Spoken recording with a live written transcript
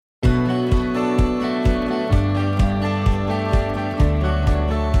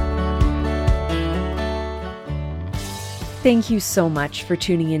Thank you so much for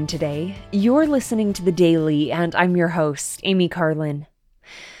tuning in today. You're listening to The Daily, and I'm your host, Amy Carlin.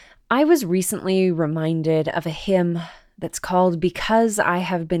 I was recently reminded of a hymn that's called Because I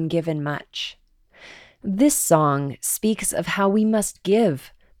Have Been Given Much. This song speaks of how we must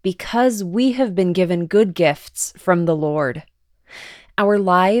give because we have been given good gifts from the Lord. Our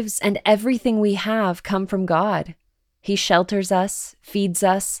lives and everything we have come from God. He shelters us, feeds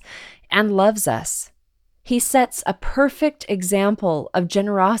us, and loves us. He sets a perfect example of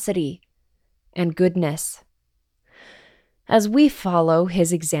generosity and goodness. As we follow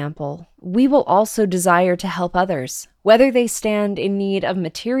his example, we will also desire to help others, whether they stand in need of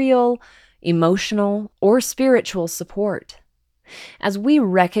material, emotional, or spiritual support. As we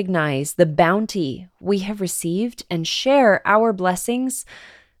recognize the bounty we have received and share our blessings,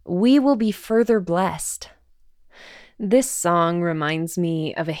 we will be further blessed. This song reminds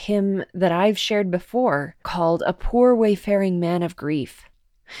me of a hymn that I've shared before called A Poor Wayfaring Man of Grief.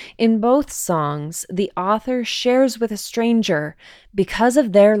 In both songs, the author shares with a stranger because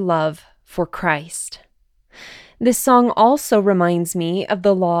of their love for Christ. This song also reminds me of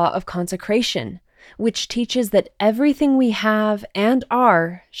the law of consecration, which teaches that everything we have and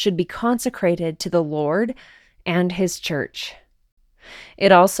are should be consecrated to the Lord and His church.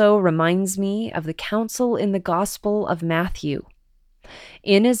 It also reminds me of the counsel in the Gospel of Matthew.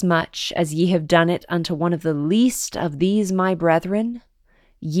 Inasmuch as ye have done it unto one of the least of these my brethren,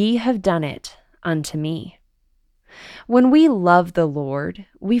 ye have done it unto me. When we love the Lord,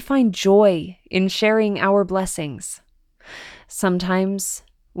 we find joy in sharing our blessings. Sometimes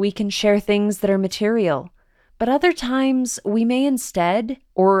we can share things that are material, but other times we may instead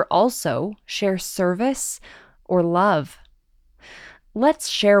or also share service or love. Let's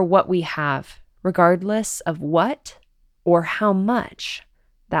share what we have, regardless of what or how much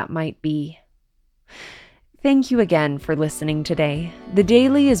that might be. Thank you again for listening today. The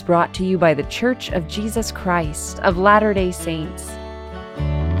Daily is brought to you by The Church of Jesus Christ of Latter-day Saints.